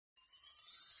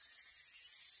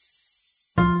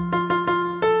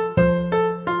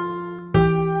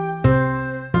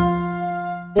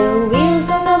The wheels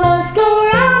on the bus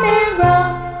go round and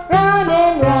round, round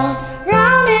and round,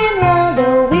 round and round.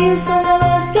 The wheels on the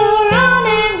bus go round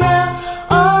and round,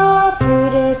 all through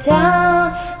the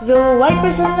town. The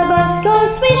wipers on the bus go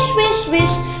swish, swish,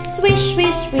 swish, swish,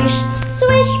 swish, swish,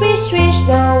 swish, swish, swish.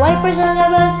 The wipers on the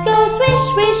bus go swish,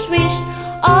 swish, swish,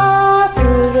 all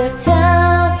through the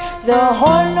town. The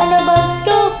horn on the bus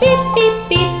go beep, beep,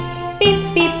 beep,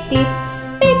 beep, beep, beep,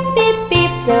 beep, beep,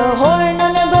 beep. The horn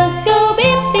on the bus go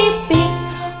beep, beep, beep,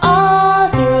 all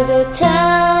through the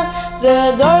town.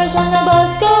 The doors on the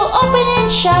bus go open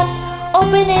and shut,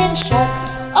 open and shut,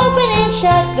 open and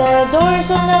shut. The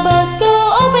doors on the bus go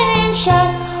open and shut,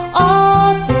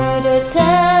 all through the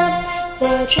town.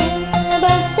 The train on the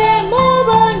bus said move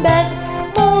on back,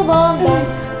 move on back,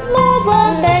 move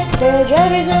on back. The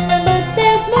drivers on the bus